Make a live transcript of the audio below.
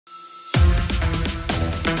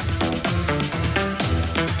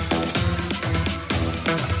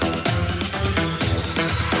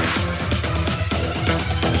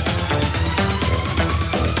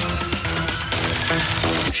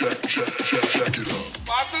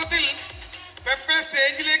പെപ്പെ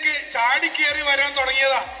സ്റ്റേജിലേക്ക് ചാടിക്കേറി വരാൻ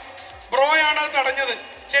തുടങ്ങിയതാ. ബ്രോയാണ് അത് തടഞ്ഞത്.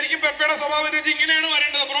 ശരിക്കും പെപ്പയുടെ സ്വഭാവം വെച്ച് ഇങ്ങനെയാണ്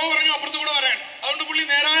വരേണ്ടത്. ബ്രോ പറഞ്ഞു അപ്പുറത്ത് കൂടെ വരാൻ. അതുകൊണ്ട് പുള്ളി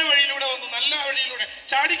നേരായ വഴിയിലൂടെ വന്നു, നല്ല വഴിയിലൂടെ.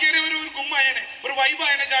 ചാടിക്കേറി ഒരു ഗുമ്മായനെ, ഒരു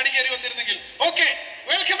വൈബായനെ ചാടിക്കേറി വന്നിരുന്നെങ്കിൽ. Okay,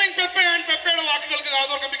 welcoming Pepe. ആൻഡ് പെപ്പയുടെ വാക്കുകൾക്ക്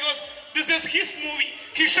കാതോർക്കാം. Because this is his movie.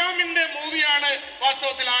 ഹിഷാമിന്റെ മൂവിയാണ്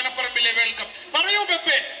വാസ്തവത്തിൽ ആനപ്പറമ്പിലെ വേൾഡ് കപ്പ്. പറയൂ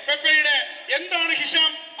പെപ്പെ, പെപ്പയുടെ എന്താണ്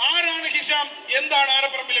ഹിഷാം, ആരാണ് ഹിഷാം, എന്താണ്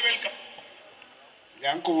ആനപ്പറമ്പിലെ വേൾഡ് കപ്പ്?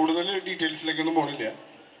 ഞാൻ കൂടുതൽ ഡീറ്റെയിൽസിലേക്കൊന്നും പോണില്ല.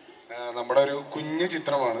 നമ്മുടെ ഒരു കുഞ്ഞു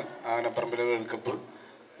ചിത്രമാണ് ആനപ്പറമ്പിലെ വേൾഡ് കപ്പ്.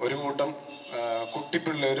 ഒരു കൂട്ടം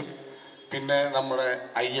കുട്ടിപ്പിള്ളേരും പിന്നെ നമ്മുടെ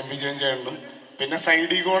IM വിജയൻ ചേട്ടനും പിന്നെ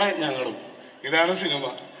സൈഡിൽ കൂടെ ഞങ്ങളും. ഇതാണ് സിനിമ.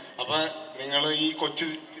 അപ്പൊ നിങ്ങൾ ഈ കൊച്ചു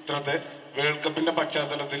ചിത്രത്തെ വേൾഡ് കപ്പിന്റെ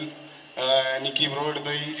പശ്ചാത്തലത്തിൽ നിക്കി ബ്രോ എടുത്ത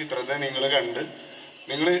ഈ ചിത്രത്തെ നിങ്ങൾ കണ്ട്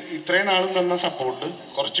നിങ്ങൾ ഇത്രയും നാളും തന്ന സപ്പോർട്ട്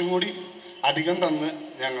കുറച്ചും കൂടി അധികം തന്ന്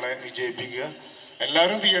ഞങ്ങളെ വിജയിപ്പിക്കുക.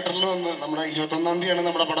 എല്ലാവരും തിയേറ്ററിൽ വന്ന്, നമ്മുടെ 21-ാം തീയതിയാണ്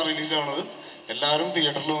നമ്മുടെ പടം റിലീസ് ആവുന്നത്. എല്ലാവരും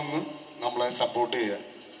തിയേറ്ററിൽ വന്ന് നമ്മളെ സപ്പോർട്ട് ചെയ്യുക.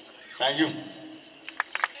 Thank you.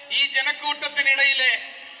 ഈ ജനക്കൂട്ടത്തിനിടയിലെ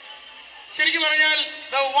ശരിക്കും പറഞ്ഞാൽ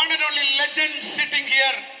the one and only legend sitting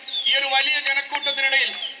here, ഈ ഒരു വലിയ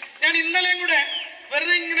ജനക്കൂട്ടത്തിനിടയിൽ ഞാൻ ഇന്നലെയും കൂടെ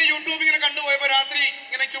വെറുതെ ഇങ്ങനെ യൂട്യൂബ് ഇങ്ങനെ കണ്ടുപോയപ്പോ, രാത്രി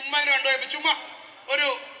ഇങ്ങനെ ചുമ്മാ കണ്ടുപോയപ്പോ, ചുമ്മാ ഒരു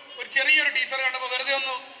ചെറിയൊരു ടീസർ കണ്ടപ്പോ വെറുതെ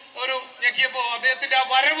ഒന്ന് ഒരു ഞെക്കിയപ്പോ അദ്ദേഹത്തിന്റെ ആ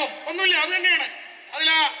വരവും ഒന്നുമില്ല, അത് തന്നെയാണ്.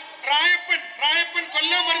 അതിലാ റായപ്പൻ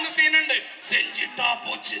കൊല്ലാൻ വരുന്ന സീനുണ്ട്. സെഞ്ചിട്ടാ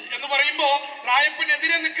പോച്ച് എന്ന് പറയുമ്പോ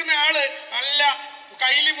റായപ്പനെതിരെ നിൽക്കുന്ന ആള് നല്ല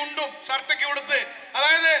കൈലി മുണ്ടും ഷർട്ടൊക്കെ കൊടുത്ത്,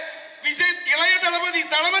 അതായത് ഇളയ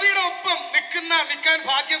തളപതിയുടെ ഒപ്പം നിൽക്കാൻ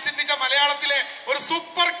ഭാഗ്യം സിദ്ധിച്ച മലയാളത്തിലെ ഒരു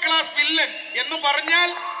സൂപ്പർ ക്ലാസ് വില്ലൻ എന്ന് പറഞ്ഞാൽ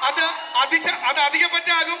അത്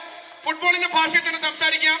അധികപറ്റാകും. ഫുട്ബോളിന്റെ ഭാഷയിൽ തന്നെ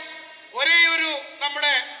സംസാരിക്കാം. ഒരേ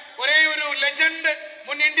ഒരു ലെജൻഡ്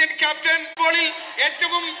മുൻ ഇന്ത്യൻ ക്യാപ്റ്റൻ, ഫുട്ബോളിൽ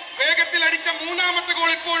ഏറ്റവും വേഗത്തിൽ അടിച്ച 3ാമത്തെ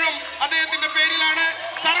ഗോൾ ഇപ്പോഴും അദ്ദേഹത്തിന്റെ പേരിലാണ്.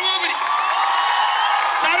 സർവോപരി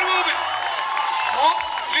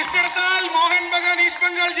ലിസ്റ്റ് എടുത്താൽ Mohan Bagan, east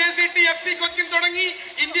Bengal, JCT, FC Cochin തുടങ്ങി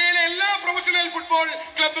ഇന്ത്യയിലെ എല്ലാ പ്രൊഫഷണൽ ഫുട്ബോൾ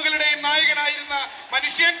ക്ലബ്ബുകളുടെയും നായകനായിരുന്ന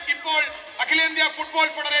മനുഷ്യൻ ഇപ്പോൾ അഖിലേന്ത്യാ ഫുട്ബോൾ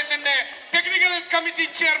ഫെഡറേഷന്റെ technical committee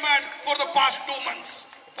chairman for the past 2 months.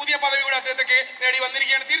 പുതിയ പദവി കൂടെ അദ്ദേഹത്തെ നേടി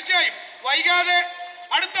വന്നിരിക്കുകയാണ്. തീർച്ചയായും വൈകാതെ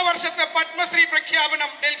അടുത്ത വർഷത്തെ പത്മശ്രീ പ്രഖ്യാപനം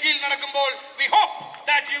ഡൽഹിയിൽ നടക്കുമ്പോൾ we hope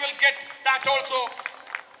that you will get that also.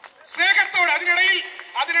 സ്നേഹത്തോടെ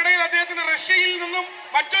അതിനിടയിൽ അദ്ദേഹത്തിന് റഷ്യയിൽ നിന്നും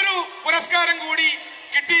മറ്റൊരു പുരസ്കാരം കൂടി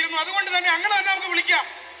കിട്ടിയിരുന്നു. അതുകൊണ്ട് തന്നെ അങ്ങനെ തന്നെ നമുക്ക് വിളിക്കാം.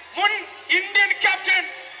 മുൻ Indian captain,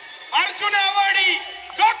 Arjuna awardee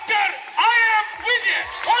doctor IM Vijayan.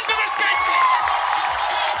 On to the stage, please.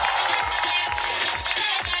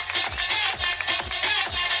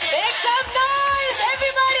 Make some noise,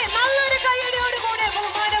 everybody. നല്ലൊരു കയ്യടിയോടുകൂടി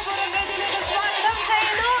ബഹുമാനപൂർവ്വം വേദിയിലേക്ക് സ്വാഗതം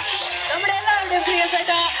ചെയ്യുന്നു നമ്മുടെ എല്ലാവരുടെയും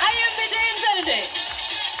പ്രിയപ്പെട്ട IM വിജയൻ സാറിനെ.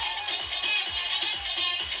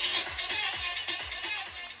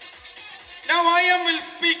 Now IM will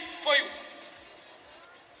speak for you.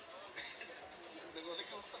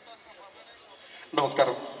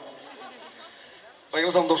 നമസ്കാരം.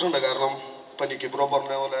 ഭയങ്കര സന്തോഷമുണ്ട്. കാരണം ഇപ്പം നിക്കി ബ്രോ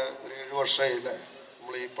പറഞ്ഞ പോലെ ഒരു 7 വർഷമായില്ലേ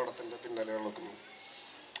നമ്മൾ ഈ പടത്തിൻ്റെ പിന്നാലെ നടക്കുന്നു.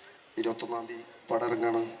 21-ാം തീയതി പടം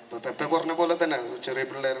ഇറങ്ങാണ്. ഇപ്പം പെപ്പെ പറഞ്ഞ പോലെ തന്നെ ചെറിയ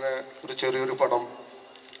പിള്ളേരുടെ ഒരു ചെറിയൊരു പടം.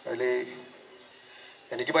 അതിൽ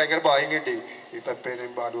എനിക്ക് ഭയങ്കര ഭാഗ്യം കിട്ടി. ഈ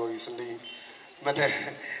പെപ്പേനെയും ബാലു വർഗീസിൻ്റെയും മറ്റേ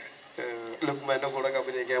ലുക്മാൻ്റെ കൂടെ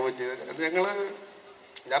അഭിനയിക്കാൻ പറ്റിയത്.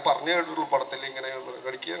 ഞാൻ പറഞ്ഞു കേട്ടുള്ളൂ പടത്തിൽ ഇങ്ങനെ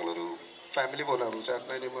കളിക്കുക. ഞങ്ങളൊരു ഫാമിലി പോലെയായിരുന്നു,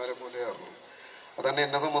 ചേട്ടനനിയന്മാരെ പോലെയായിരുന്നു. അതന്നെ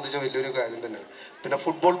എന്നെ സംബന്ധിച്ച വലിയൊരു കാര്യം തന്നെയാണ്. പിന്നെ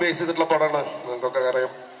ഫുട്ബോൾ ബേസ് ചെയ്തിട്ടുള്ള പടമാണ്, നിങ്ങൾക്കൊക്കെ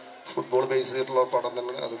അറിയാം. ഫുട്ബോൾ ബേസ് ചെയ്തിട്ടുള്ള പടം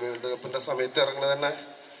തന്നെ. അത് വേൾഡ് കപ്പിൻ്റെ സമയത്ത് ഇറങ്ങുന്നത് തന്നെ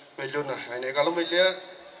വലിയൊരു, അതിനേക്കാളും വലിയ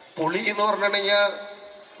പൊളി എന്ന് പറഞ്ഞിട്ടുണ്ടെങ്കിൽ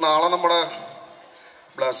നാളെ നമ്മുടെ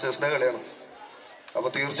ബ്ലാസ്റ്റേഴ്സിൻ്റെ കളിയാണ്. അപ്പോൾ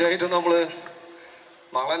തീർച്ചയായിട്ടും നമ്മൾ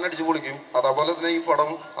നാളെ തന്നെ അടിച്ചു പൊളിക്കും. അതേപോലെ തന്നെ ഈ പടം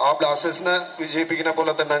ആ ബ്ലാസ്റ്റേഴ്സിനെ വിജയിപ്പിക്കുന്ന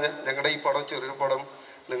പോലെ തന്നെ ഞങ്ങളുടെ ഈ പടം, ചെറിയൊരു പടം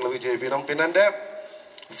നിങ്ങൾ വിജയിപ്പിക്കണം. പിന്നെ എൻ്റെ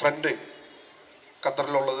ഫ്രണ്ട്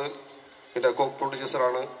ഖത്തറിലുള്ളത് എൻ്റെ കോ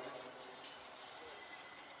പ്രൊഡ്യൂസറാണ്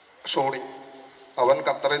ഷോണി. അവൻ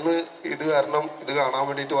ഖത്തറിൽ നിന്ന് ഇത് കാണാൻ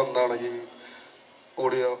വേണ്ടിയിട്ട് വന്നതാണ്. ഈ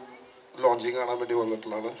ഓഡിയോ ലോഞ്ചിങ് കാണാൻ വേണ്ടി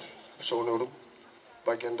വന്നിട്ടുള്ളതാണ്. ഷോണിയോടും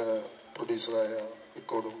ബാക്കി എൻ്റെ പ്രൊഡ്യൂസറായ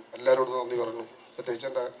ഇക്കോടും എല്ലാവരോടും നന്ദി പറഞ്ഞു. പ്രത്യേകിച്ച്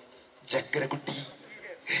എൻ്റെ ജക്കരക്കുട്ടി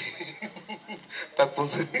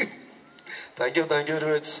Pappus. Thank you very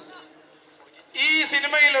much. ഈ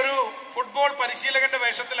സിനിമയിൽ ഒരു ഫുട്ബോൾ പരിശീലകന്റെ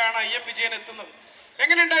വേഷത്തിലാണ് IM വിജയൻ എത്തുന്നത്.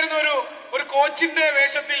 എങ്ങനെയുണ്ടായിരുന്നു ഒരു കോച്ചിന്റെ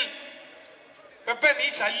വേഷത്തിൽ? പെപ്പെ, നീ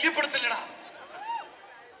ശല്യപ്പെടുത്തില്ലടാ.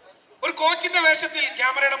 ഒരു കോച്ചിന്റെ വേഷത്തിൽ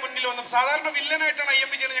ക്യാമറയുടെ മുന്നിൽ വന്ന, സാധാരണ വില്ലനായിട്ടാണ് IM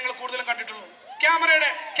വിജയനെ ഞങ്ങൾ കൂടുതലും കണ്ടിട്ടുള്ളത്.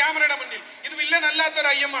 ക്യാമറയുടെ മുന്നിൽ ഇത് വില്ലൻ അല്ലാത്തൊരു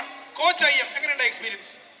IM ആണ്, കോച്ച് IM. എങ്ങനെയുണ്ട്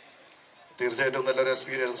എക്സ്പീരിയൻസ്? തീർച്ചയായിട്ടും നല്ലൊരു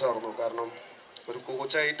എക്സ്പീരിയൻസ് ആയിരുന്നു. കാരണം ഒരു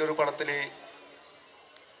കോച്ചായിട്ടൊരു പടത്തിൽ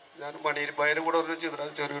ഞാൻ മണിയരിപ്പായൻ്റെ കൂടെ ഒരു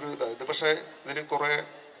ചെറിയൊരു ഇതാണ് ഇത്. പക്ഷേ ഇതിന് കുറേ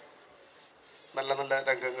നല്ല നല്ല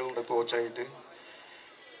രംഗങ്ങളുണ്ട് കോച്ചായിട്ട്.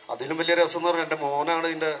 അതിലും വലിയ രസം എന്ന് പറഞ്ഞാൽ എൻ്റെ മോനാണ്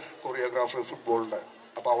ഇതിൻ്റെ കൊറിയോഗ്രാഫർ ഫുട്ബോളിൻ്റെ.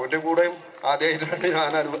 അപ്പോൾ അവൻ്റെ കൂടെയും ആദ്യമായിട്ടാണ്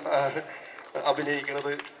ഞാൻ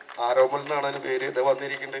അഭിനയിക്കുന്നത്. ആരോമൽ എന്നാണ് അതിന് പേര്. ഇത്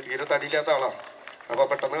വന്നിരിക്കുന്നത് തീരെ തടിയില്ലാത്ത ആളാണ്. അപ്പോൾ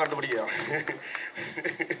പെട്ടെന്ന് കണ്ടുപിടിക്കുക.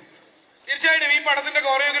 തീർച്ചയായിട്ടും ഈ പടത്തിന്റെ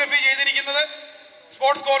കോറിയോഗ്രഫി ചെയ്തിരിക്കുന്നത്,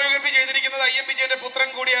 സ്പോർട്സ് കോറിയോഗ്രഫി ചെയ്തിരിക്കുന്നത് IM വിജയന്റെ പുത്രൻ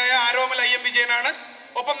കൂടിയായ ആരോമൽ IM വിജയനാണ്.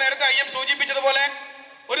 ഒപ്പം നേരത്തെ IM സൂചിപ്പിച്ചതുപോലെ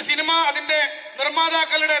ഒരു സിനിമ അതിന്റെ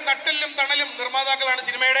നിർമ്മാതാക്കളുടെ നട്ടെല്ലും തണലും നിർമ്മാതാക്കളാണ്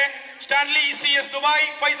സിനിമയുടെ. സ്റ്റാൻലി CS ദുബായ്,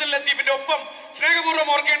 ഫൈസൽ ലത്തീഫിന്റെ ഒപ്പം സ്നേഹപൂർവ്വം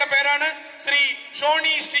ഓർക്കേണ്ട പേരാണ് Shri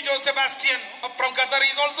Shoni സ്റ്റിജോ Sebastian from Qatar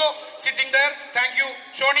is also sitting there. Thank you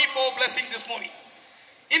Shoni four blessing this movie.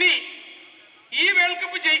 ഇനി ഈ വേൾഡ്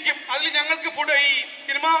കപ്പ് ജയിക്കും, അതിൽ ഞങ്ങൾക്ക് ഈ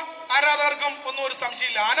സിനിമ ആരാധകർക്കും ഒന്നും ഒരു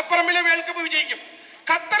സംശയമില്ല. ആനപ്പറമ്പിലെ വേൾഡ് കപ്പ് വിജയിക്കും.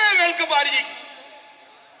 ഖത്തറിലെ വേൾഡ് കപ്പ് ആര് ജയിക്കും?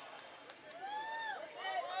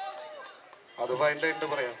 അത് ഫൈനലായിട്ട്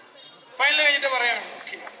പറയാം. ഫൈനൽ കഴിഞ്ഞിട്ട് പറയാം.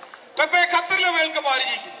 ഖത്തറിലെ വേൾഡ് കപ്പ് ആര്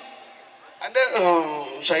ജയിക്കും? എൻ്റെ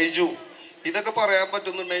ഷൈജു, ഇതൊക്കെ പറയാൻ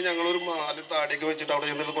പറ്റുന്നുണ്ടെങ്കിൽ ഞങ്ങളൊരു 4 താടിയൊക്കെ വെച്ചിട്ട് അവിടെ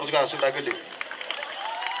ചെന്നിട്ട് കുറച്ച് കാശ് ഉണ്ടാക്കില്ലേ?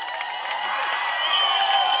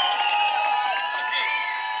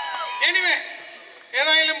 എനിവേ,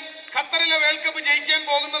 ഏതായാലും ഖത്തറിലെ വേൾഡ് കപ്പ് ജയിക്കാൻ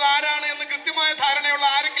പോകുന്നത് ആരാണ് എന്ന് കൃത്യമായ ധാരണയുള്ള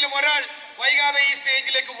ആരെങ്കിലും ഒരാൾ വൈകാതെ ഈ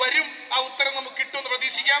സ്റ്റേജിലേക്ക് വരും. ആ ഉത്തരം നമുക്ക് കിട്ടുമെന്ന്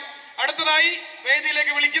പ്രതീക്ഷിക്കാം. അടുത്തതായി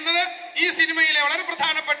വേദിയിലേക്ക് വിളിക്കുന്നത് ഈ സിനിമയിലെ വളരെ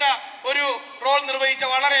പ്രധാനപ്പെട്ട ഒരു റോൾ നിർവഹിച്ച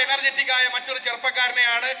വളരെ എനർജറ്റിക് ആയ മറ്റൊരു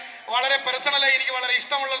ചെറുപ്പക്കാരനെയാണ്. വളരെ പേഴ്സണലായി എനിക്ക് വളരെ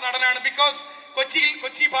ഇഷ്ടമുള്ള നടനാണ്. ബിക്കോസ്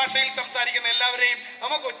കൊച്ചി ഭാഷയിൽ സംസാരിക്കുന്ന എല്ലാവരെയും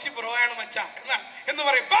നമ്മ കൊച്ചി ബ്രോയാണ് മച്ച എന്ന്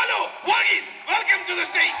പറയും. Balu Varghese, welcome to the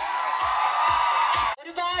stage.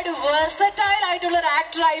 ഒരുപാട് വെർസറ്റൈൽ ആയിട്ടുള്ള ഒരു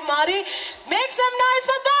ആക്ടറായി മാറി. Make some noise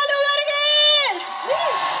four Balu Varghese.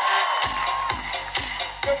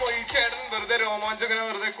 ഈ ചേട്ടൻ വെറുതെ രോമാഞ്ചകനെ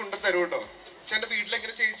വെറുതെ കൊണ്ടു തരൂ കേട്ടോ. ചേട്ടന്റെ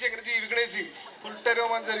വീട്ടിലെങ്ങനെ ചേച്ചി എങ്ങനെ ജീവിക്കണേ ചേച്ചി ഫുൾ ടൈം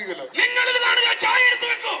രോമാഞ്ചായിരിക്കുമല്ലോ. നിങ്ങളിത് കാണുക, ചായ എടുത്ത്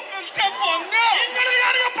വെക്കൂ. നിങ്ങളിത്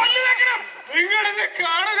കാണുക, പല്ല് തേക്കണം. നിങ്ങളിത്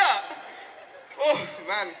കാണുക. ഓ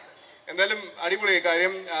മാൻ, എന്തായാലും അടിപൊളിയായി.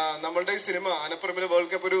 കാര്യം നമ്മളുടെ ഈ സിനിമ ആനപ്പറമ്പിലെ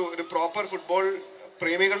വേൾഡ് കപ്പ് ഒരു പ്രോപ്പർ ഫുട്ബോൾ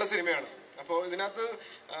പ്രേമികളുടെ സിനിമയാണ്. അപ്പോൾ ഇതിനകത്ത്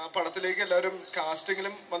പടത്തിലേക്ക് എല്ലാവരും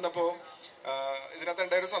കാസ്റ്റിങ്ങിലും വന്നപ്പോൾ ഇതിനകത്ത്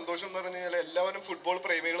ഉണ്ടായ ഒരു സന്തോഷം എന്ന് പറഞ്ഞു കഴിഞ്ഞാൽ എല്ലാവരും ഫുട്ബോൾ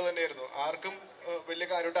പ്രേമികൾ തന്നെയായിരുന്നു. ആർക്കും വലിയ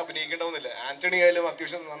കാര്യമായിട്ട് അഭിനയിക്കേണ്ടതൊന്നുമില്ല. ആന്റണി ആയാലും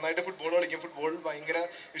അത്യാവശ്യം നന്നായിട്ട് ഫുട്ബോൾ കളിക്കും. ഫുട്ബോൾ ഭയങ്കര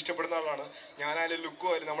ഇഷ്ടപ്പെടുന്ന ആളാണ്. ഞാനായാലും ലുക്കും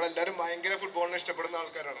ആയാലും നമ്മളെല്ലാവരും ഭയങ്കര ഫുട്ബോളിനെ ഇഷ്ടപ്പെടുന്ന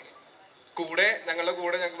ആൾക്കാരാണ്. ഞങ്ങളുടെ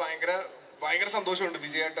കൂടെ ഞങ്ങൾക്ക് ഭയങ്കര സന്തോഷമുണ്ട്.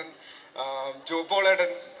 വിജയേട്ടൻ,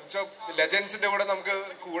 ജോപോളേട്ടൻ, ലെജൻസിന്റെ കൂടെ നമുക്ക്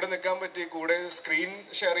കൂടെ നിൽക്കാൻ പറ്റി, കൂടെ സ്ക്രീൻ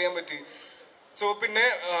ഷെയർ ചെയ്യാൻ പറ്റി. സോ പിന്നെ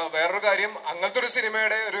വേറൊരു കാര്യം, അങ്ങനത്തെ ഒരു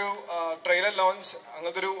സിനിമയുടെ ഒരു ട്രെയിലർ ലോഞ്ച്,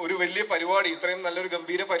 അങ്ങനത്തെ ഒരു വലിയ പരിപാടി, ഇത്രയും നല്ലൊരു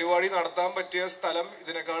ഗംഭീര പരിപാടി നടത്താൻ പറ്റിയ സ്ഥലം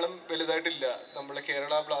ഇതിനേക്കാളും വലുതായിട്ടില്ല. നമ്മുടെ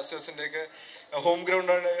കേരള ബ്ലാസ്റ്റേഴ്സിന്റെ ഒക്കെ ഹോം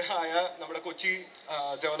ഗ്രൗണ്ട് ആയ നമ്മുടെ കൊച്ചി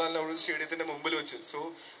ജവഹർലാൽ നെഹ്റു സ്റ്റേഡിയത്തിന്റെ മുമ്പിൽ വെച്ച്. So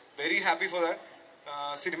very happy for that.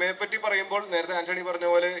 സിനിമയെ പറ്റി പറയുമ്പോൾ നേരത്തെ ആന്റണി പറഞ്ഞ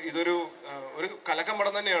പോലെ ഇതൊരു കലക്കം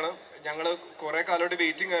പടം തന്നെയാണ്. ഞങ്ങൾ കുറെ കാലമായിട്ട്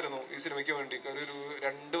വെയിറ്റിംഗ് ആയിരുന്നു ഈ സിനിമയ്ക്ക് വേണ്ടി. ഒരു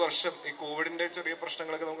 2 വർഷം ഈ കോവിഡിന്റെ ചെറിയ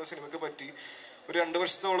പ്രശ്നങ്ങളൊക്കെ നമുക്ക് സിനിമയ്ക്ക് പറ്റി. ഒരു 2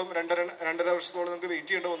 വർഷത്തോളം 2.5 വർഷത്തോളം നമുക്ക് വെയിറ്റ്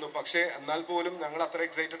ചെയ്യേണ്ടി വന്നു. പക്ഷേ എന്നാൽ പോലും ഞങ്ങൾ അത്ര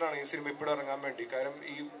എക്സൈറ്റഡ് ആണ് ഈ സിനിമ ഇപ്പോഴും ഇറങ്ങാൻ വേണ്ടി. കാരണം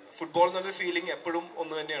ഈ ഫുട്ബോൾ എന്നൊരു ഫീലിംഗ് എപ്പോഴും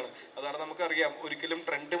ഒന്ന് തന്നെയാണ്. അതാണ് നമുക്കറിയാം, ഒരിക്കലും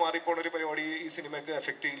ട്രെൻഡ് മാറിപ്പോണ ഒരു പരിപാടി ഈ സിനിമയ്ക്ക്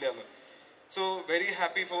എഫക്ട് ചെയ്യില്ല എന്ന്. So very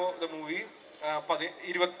happy for the movie.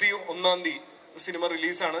 21-ാം തീയതി സിനിമ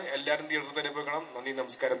റിലീസാണ്. എല്ലാവരും തിയേറ്ററിൽ തന്നെ പോകണം. നന്ദി,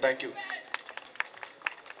 നമസ്കാരം, താങ്ക് യു.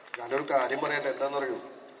 ഞാനൊരു കാര്യം പറയട്ടെ. എന്താണെന്നറിയൂ,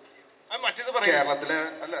 മറ്റേത് പറയാം,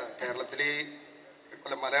 കേരളത്തിലെ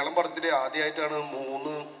മലയാളം പടത്തില് ആദ്യമായിട്ടാണ്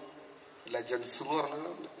 3 ലെജൻസ് എന്ന്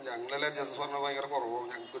പറഞ്ഞാൽ, ഞങ്ങളെ ലെജൻസ് പറഞ്ഞാൽ ഭയങ്കര കുറവോ,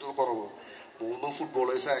 ഞങ്ങൾക്കൊരു കുറവോ, 3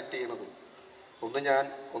 ഫുട്ബോളേഴ്സ് ആക്ട് ചെയ്യണത്. ഒന്ന് ഞാൻ,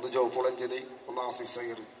 ഒന്ന് ജോപോൾ അഞ്ജലി, ഒന്ന് ആസിഫ്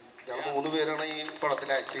സൈർ. ഞങ്ങൾ 3 പേരാണ് ഈ പടത്തിൽ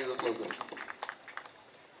ആക്ട് ചെയ്തിട്ടുള്ളത്.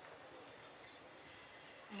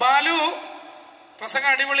 ബാലു പ്രസംഗം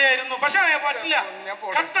അടിപൊളിയായിരുന്നു. പക്ഷെ പറ്റില്ല.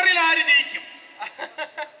 ഖത്തറിൽ ആര് ജയിക്കും?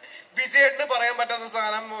 വിജയേട്ടന് പറയാൻ പറ്റാത്ത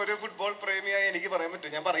സാധനം ഒരു ഫുട്ബോൾ പ്രേമിയായി എനിക്ക് പറയാൻ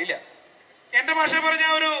പറ്റും. ഞാൻ പറയില്ല. എന്റെ ഭാഷ പറഞ്ഞ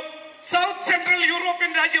ഒരു south central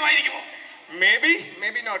European രാജ്യമായിരിക്കുമോ? May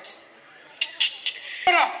be not.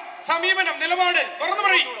 സമീപനം, നിലപാട് തുറന്നു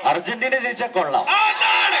പറയും. അർജന്റീന ജയിച്ചാൽ കൊള്ളാം.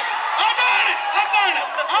 അതാണ്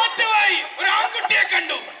ആദ്യമായി ഒരു ആൺകുട്ടിയെ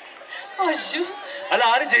കണ്ടു. അല്ല,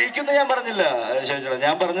 ആരും ജയിക്കുന്ന ഞാൻ പറഞ്ഞില്ല ഷൈജേട്ടാ.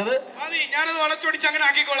 ഞാൻ പറഞ്ഞത് ഞാനത് വളച്ചൊടിച്ച് അങ്ങനെ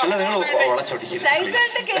ആക്കിക്കോളാം. അല്ല, നിങ്ങൾ വളച്ചൊടിക്കും.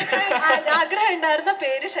 ഷൈജേട്ടൻ കേൾക്കാൻ ആഗ്രഹം ഉണ്ടായിരുന്ന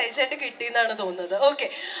പേര് ഷൈജേട്ടൻ കിട്ടിയെന്നാണ് തോന്നുന്നത്. ഓക്കെ.